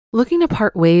Looking to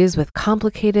part ways with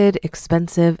complicated,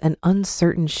 expensive, and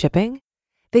uncertain shipping?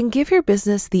 Then give your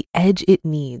business the edge it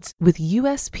needs with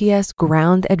USPS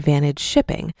Ground Advantage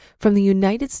shipping from the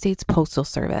United States Postal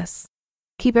Service.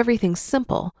 Keep everything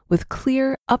simple with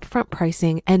clear, upfront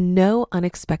pricing and no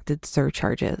unexpected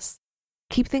surcharges.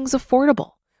 Keep things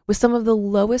affordable with some of the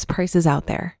lowest prices out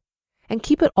there. And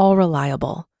keep it all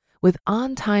reliable with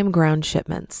on-time ground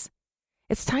shipments.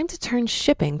 It's time to turn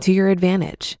shipping to your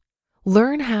advantage.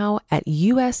 Learn how at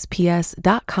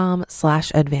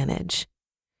USPS.com/advantage.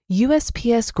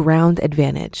 USPS Ground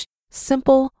Advantage.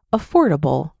 Simple,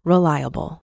 affordable,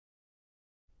 reliable.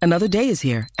 Another day is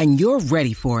here, and you're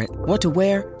ready for it. What to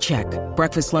wear? Check.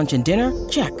 Breakfast, lunch, and dinner?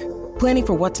 Check. Planning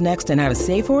for what's next and how to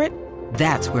save for it?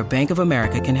 That's where Bank of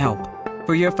America can help.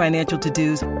 For your financial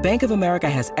to-dos, Bank of America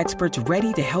has experts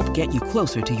ready to help get you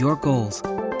closer to your goals.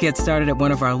 Get started at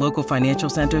one of our local financial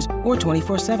centers or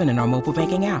 24/7 in our mobile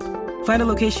banking app. Find a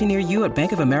location near you at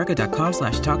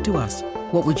bankofamerica.com/talktous.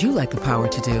 What would you like the power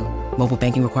to do? Mobile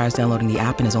banking requires downloading the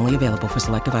app and is only available for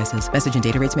select devices. Message and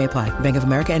data rates may apply. Bank of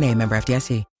America N.A., member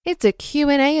FDIC. It's a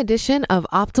Q&A edition of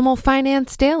Optimal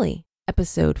Finance Daily,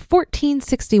 episode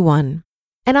 1461.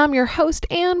 And I'm your host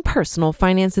and personal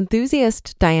finance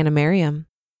enthusiast, Diania Merriam.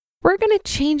 We're going to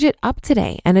change it up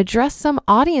today and address some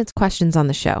audience questions on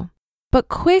the show. But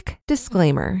quick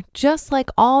disclaimer, just like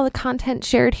all the content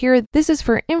shared here, this is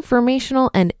for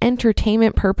informational and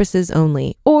entertainment purposes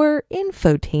only, or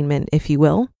infotainment, if you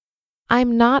will.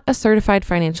 I'm not a certified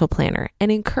financial planner and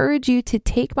encourage you to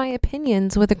take my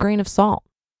opinions with a grain of salt.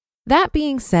 That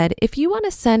being said, if you want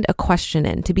to send a question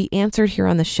in to be answered here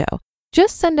on the show,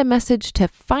 just send a message to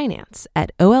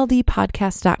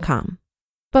finance@oldpodcast.com.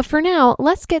 But for now,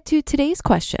 let's get to today's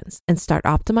questions and start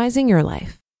optimizing your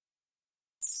life.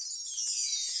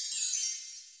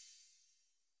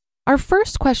 Our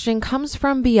first question comes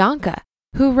from Bianca,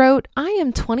 who wrote, I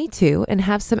am 22 and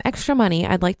have some extra money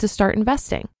I'd like to start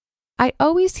investing. I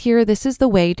always hear this is the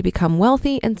way to become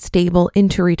wealthy and stable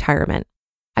into retirement.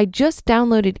 I just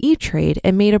downloaded E-Trade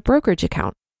and made a brokerage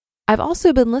account. I've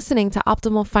also been listening to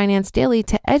Optimal Finance Daily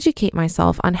to educate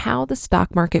myself on how the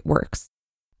stock market works.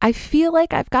 I feel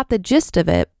like I've got the gist of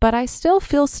it, but I still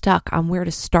feel stuck on where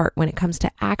to start when it comes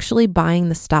to actually buying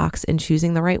the stocks and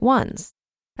choosing the right ones.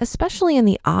 Especially in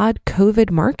the odd COVID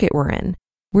market we're in.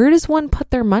 Where does one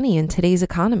put their money in today's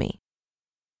economy?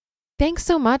 Thanks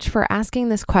so much for asking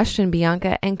this question,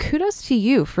 Bianca, and kudos to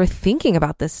you for thinking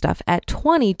about this stuff at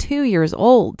 22 years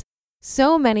old.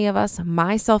 So many of us,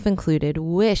 myself included,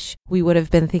 wish we would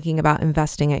have been thinking about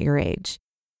investing at your age.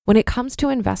 When it comes to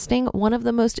investing, one of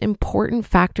the most important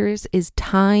factors is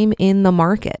time in the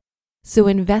market. So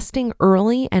investing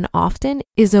early and often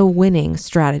is a winning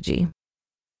strategy.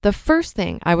 The first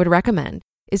thing I would recommend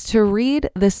is to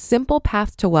read The Simple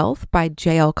Path to Wealth by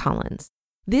J.L. Collins.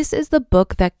 This is the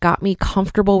book that got me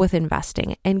comfortable with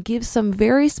investing and gives some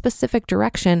very specific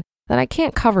direction that I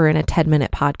can't cover in a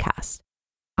 10-minute podcast.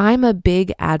 I'm a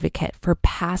big advocate for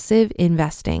passive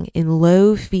investing in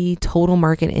low-fee total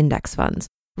market index funds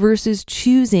versus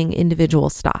choosing individual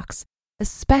stocks,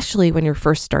 especially when you're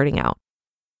first starting out.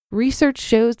 Research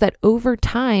shows that over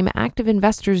time, active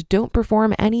investors don't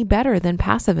perform any better than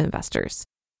passive investors.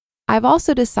 I've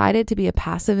also decided to be a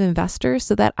passive investor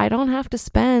so that I don't have to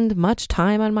spend much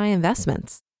time on my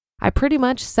investments. I pretty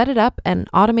much set it up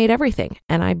and automate everything,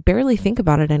 and I barely think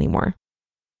about it anymore.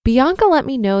 Bianca let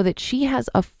me know that she has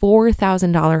a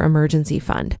 $4,000 emergency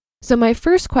fund. So my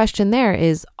first question there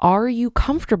is, are you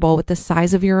comfortable with the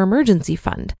size of your emergency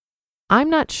fund? I'm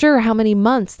not sure how many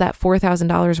months that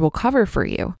 $4,000 will cover for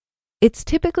you. It's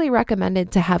typically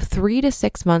recommended to have 3 to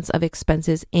 6 months of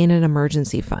expenses in an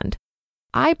emergency fund.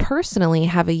 I personally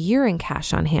have a year in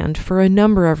cash on hand for a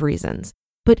number of reasons,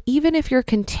 but even if you're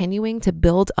continuing to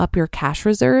build up your cash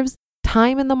reserves,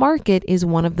 time in the market is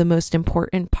one of the most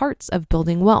important parts of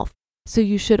building wealth. So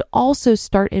you should also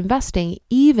start investing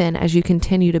even as you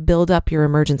continue to build up your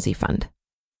emergency fund.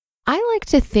 I like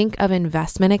to think of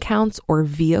investment accounts or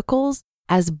vehicles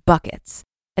as buckets.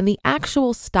 And the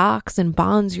actual stocks and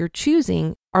bonds you're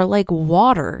choosing are like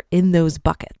water in those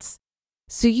buckets.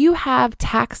 So you have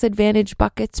tax advantage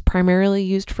buckets primarily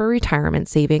used for retirement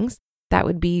savings. That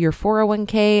would be your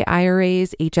 401k,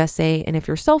 IRAs, HSA, and if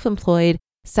you're self-employed,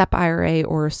 SEP IRA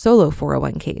or solo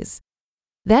 401ks.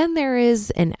 Then there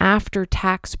is an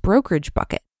after-tax brokerage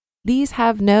bucket. These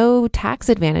have no tax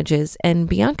advantages, and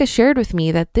Bianca shared with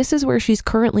me that this is where she's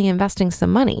currently investing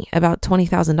some money, about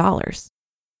 $20,000.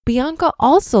 Bianca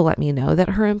also let me know that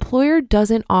her employer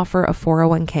doesn't offer a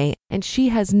 401k and she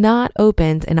has not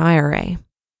opened an IRA.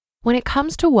 When it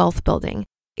comes to wealth building,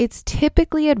 It's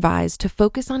typically advised to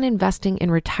focus on investing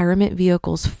in retirement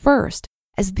vehicles first,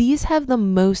 as these have the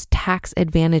most tax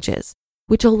advantages,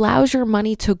 which allows your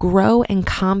money to grow and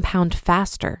compound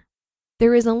faster.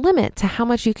 There is a limit to how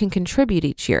much you can contribute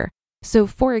each year. So,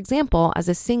 for example, as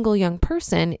a single young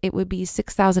person, it would be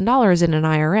 $6,000 in an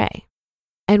IRA.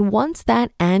 And once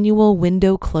that annual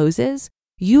window closes,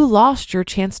 you lost your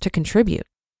chance to contribute.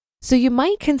 So you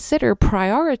might consider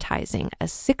prioritizing a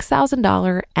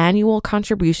 $6,000 annual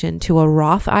contribution to a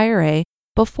Roth IRA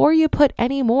before you put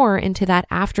any more into that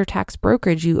after-tax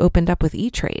brokerage you opened up with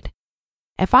E-Trade.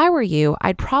 If I were you,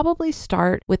 I'd probably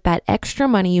start with that extra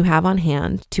money you have on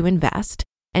hand to invest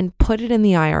and put it in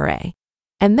the IRA.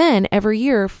 And then every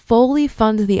year, fully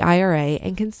fund the IRA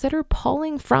and consider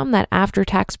pulling from that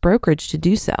after-tax brokerage to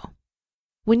do so.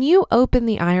 When you open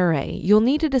the IRA, you'll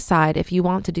need to decide if you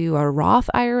want to do a Roth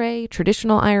IRA,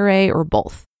 traditional IRA, or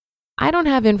both. I don't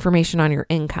have information on your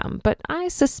income, but I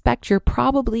suspect you're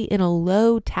probably in a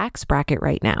low tax bracket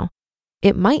right now.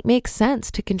 It might make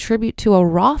sense to contribute to a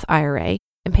Roth IRA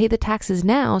and pay the taxes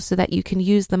now so that you can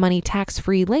use the money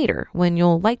tax-free later when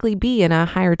you'll likely be in a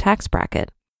higher tax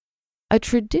bracket. A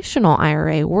traditional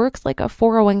IRA works like a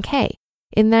 401k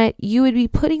in that you would be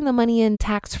putting the money in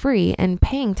tax-free and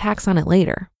paying tax on it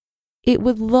later. It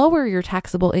would lower your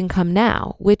taxable income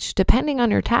now, which, depending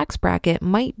on your tax bracket,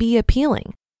 might be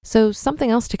appealing. So something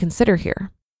else to consider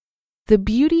here. The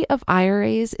beauty of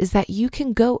IRAs is that you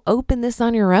can go open this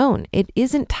on your own. It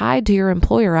isn't tied to your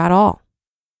employer at all.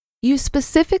 You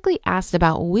specifically asked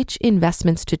about which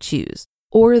investments to choose,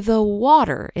 or the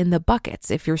water in the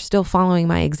buckets if you're still following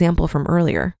my example from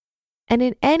earlier. And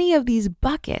in any of these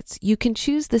buckets, you can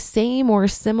choose the same or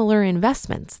similar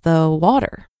investments, the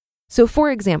water. So for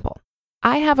example,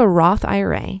 I have a Roth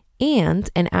IRA and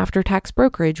an after-tax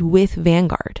brokerage with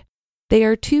Vanguard. They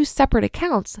are two separate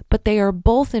accounts, but they are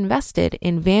both invested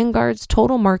in Vanguard's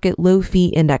Total Market Low Fee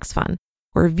Index Fund,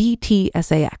 or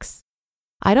VTSAX.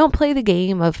 I don't play the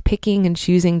game of picking and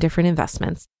choosing different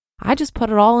investments. I just put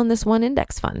it all in this one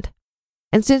index fund.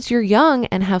 And since you're young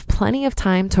and have plenty of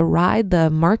time to ride the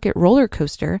market roller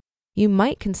coaster, you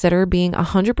might consider being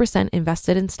 100%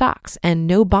 invested in stocks and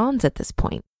no bonds at this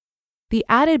point. The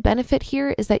added benefit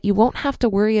here is that you won't have to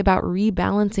worry about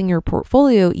rebalancing your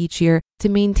portfolio each year to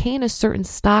maintain a certain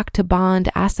stock to bond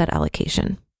asset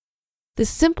allocation. The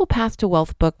Simple Path to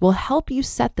Wealth book will help you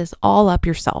set this all up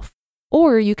yourself.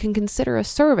 Or you can consider a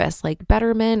service like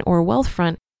Betterment or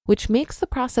Wealthfront, which makes the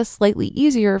process slightly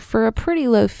easier for a pretty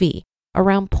low fee,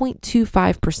 around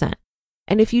 0.25%.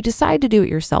 And if you decide to do it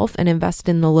yourself and invest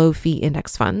in the low fee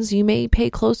index funds, you may pay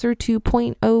closer to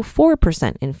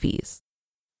 0.04% in fees.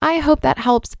 I hope that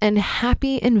helps, and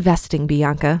happy investing,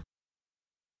 Bianca.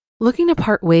 Looking to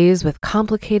part ways with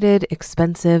complicated,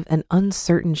 expensive, and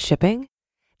uncertain shipping?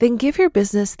 Then give your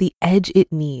business the edge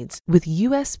it needs with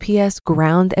USPS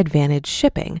Ground Advantage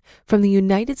shipping from the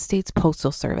United States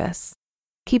Postal Service.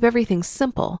 Keep everything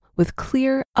simple with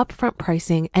clear, upfront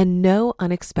pricing and no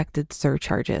unexpected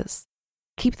surcharges.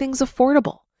 Keep things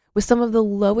affordable with some of the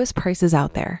lowest prices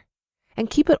out there.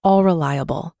 And keep it all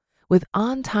reliable with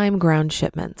on-time ground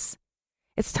shipments.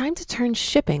 It's time to turn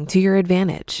shipping to your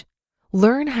advantage.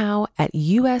 Learn how at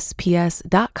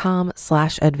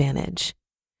USPS.com/advantage.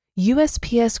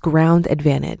 USPS Ground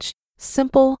Advantage.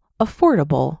 Simple,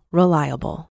 affordable,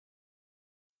 reliable.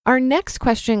 Our next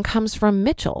question comes from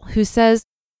Mitchell, who says,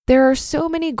 there are so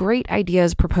many great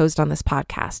ideas proposed on this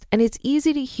podcast, and it's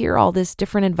easy to hear all this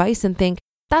different advice and think,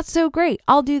 that's so great,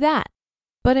 I'll do that.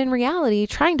 But in reality,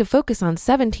 trying to focus on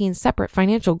 17 separate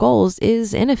financial goals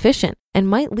is inefficient and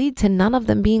might lead to none of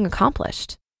them being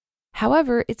accomplished.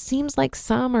 However, it seems like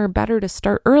some are better to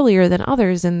start earlier than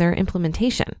others in their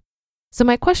implementation. So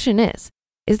my question is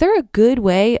there a good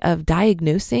way of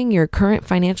diagnosing your current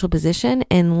financial position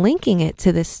and linking it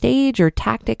to the stage or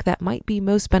tactic that might be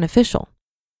most beneficial?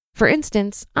 For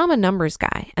instance, I'm a numbers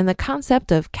guy, and the concept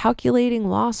of calculating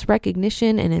loss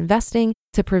recognition and investing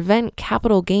to prevent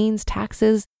capital gains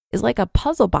taxes is like a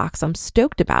puzzle box I'm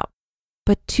stoked about.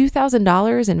 But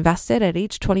 $2,000 invested at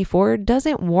age 24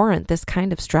 doesn't warrant this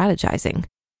kind of strategizing.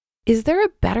 Is there a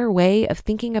better way of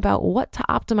thinking about what to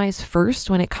optimize first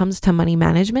when it comes to money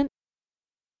management?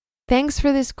 Thanks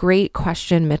for this great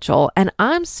question, Mitchell, and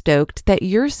I'm stoked that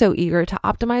you're so eager to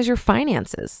optimize your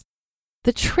finances.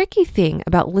 The tricky thing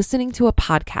about listening to a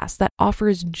podcast that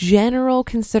offers general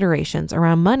considerations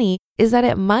around money is that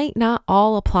it might not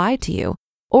all apply to you,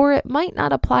 or it might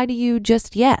not apply to you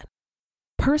just yet.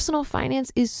 Personal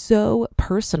finance is so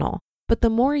personal, but the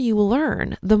more you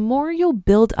learn, the more you'll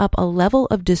build up a level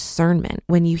of discernment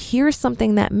when you hear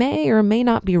something that may or may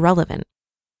not be relevant.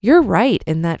 You're right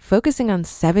in that focusing on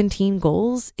 17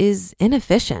 goals is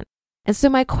inefficient. And so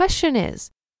my question is,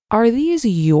 are these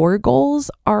your goals,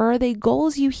 or are they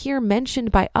goals you hear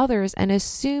mentioned by others and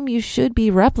assume you should be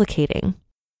replicating?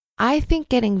 I think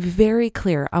getting very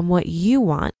clear on what you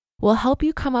want will help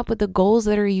you come up with the goals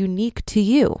that are unique to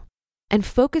you. And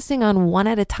focusing on one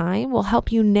at a time will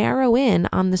help you narrow in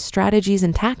on the strategies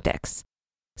and tactics.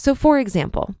 So for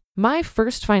example, my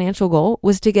first financial goal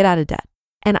was to get out of debt,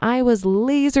 and I was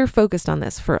laser focused on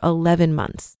this for 11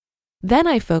 months. Then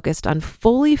I focused on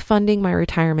fully funding my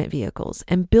retirement vehicles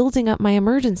and building up my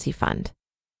emergency fund.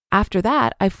 After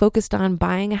that, I focused on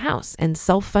buying a house and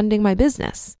self-funding my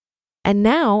business. And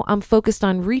now I'm focused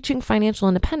on reaching financial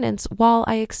independence while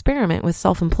I experiment with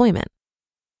self-employment.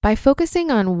 By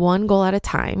focusing on one goal at a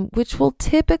time, which will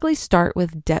typically start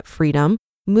with debt freedom,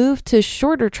 move to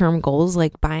shorter-term goals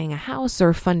like buying a house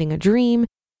or funding a dream,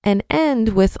 and end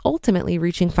with ultimately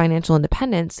reaching financial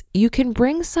independence, you can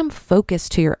bring some focus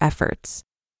to your efforts.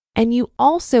 And you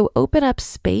also open up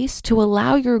space to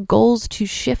allow your goals to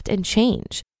shift and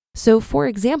change. So for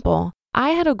example, I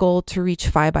had a goal to reach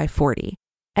FI by 40,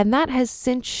 and that has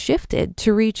since shifted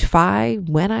to reach FI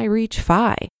when I reach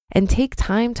FI and take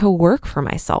time to work for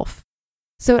myself.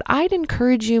 So I'd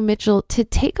encourage you, Mitchell, to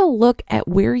take a look at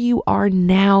where you are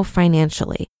now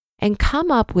financially and come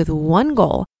up with one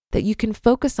goal that you can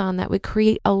focus on that would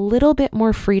create a little bit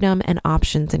more freedom and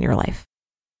options in your life.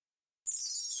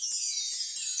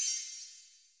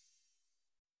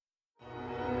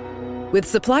 With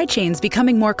supply chains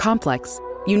becoming more complex,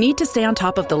 you need to stay on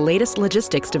top of the latest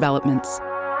logistics developments.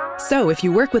 So if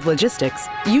you work with logistics,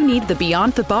 you need the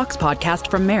Beyond the Box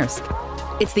podcast from Maersk.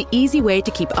 It's the easy way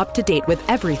to keep up to date with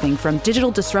everything from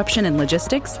digital disruption in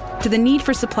logistics to the need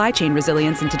for supply chain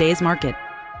resilience in today's market.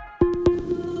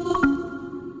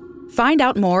 Find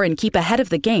out more and keep ahead of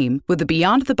the game with the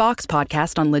Beyond the Box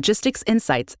podcast on logistics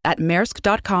insights at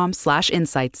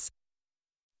maersk.com/insights.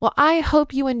 Well, I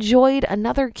hope you enjoyed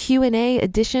another Q&A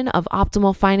edition of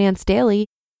Optimal Finance Daily.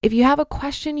 If you have a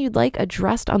question you'd like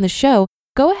addressed on the show,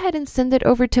 go ahead and send it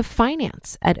over to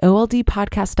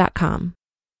finance@oldpodcast.com.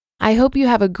 I hope you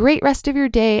have a great rest of your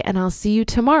day, and I'll see you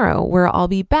tomorrow, where I'll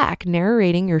be back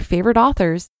narrating your favorite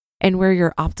authors and where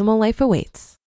your optimal life awaits.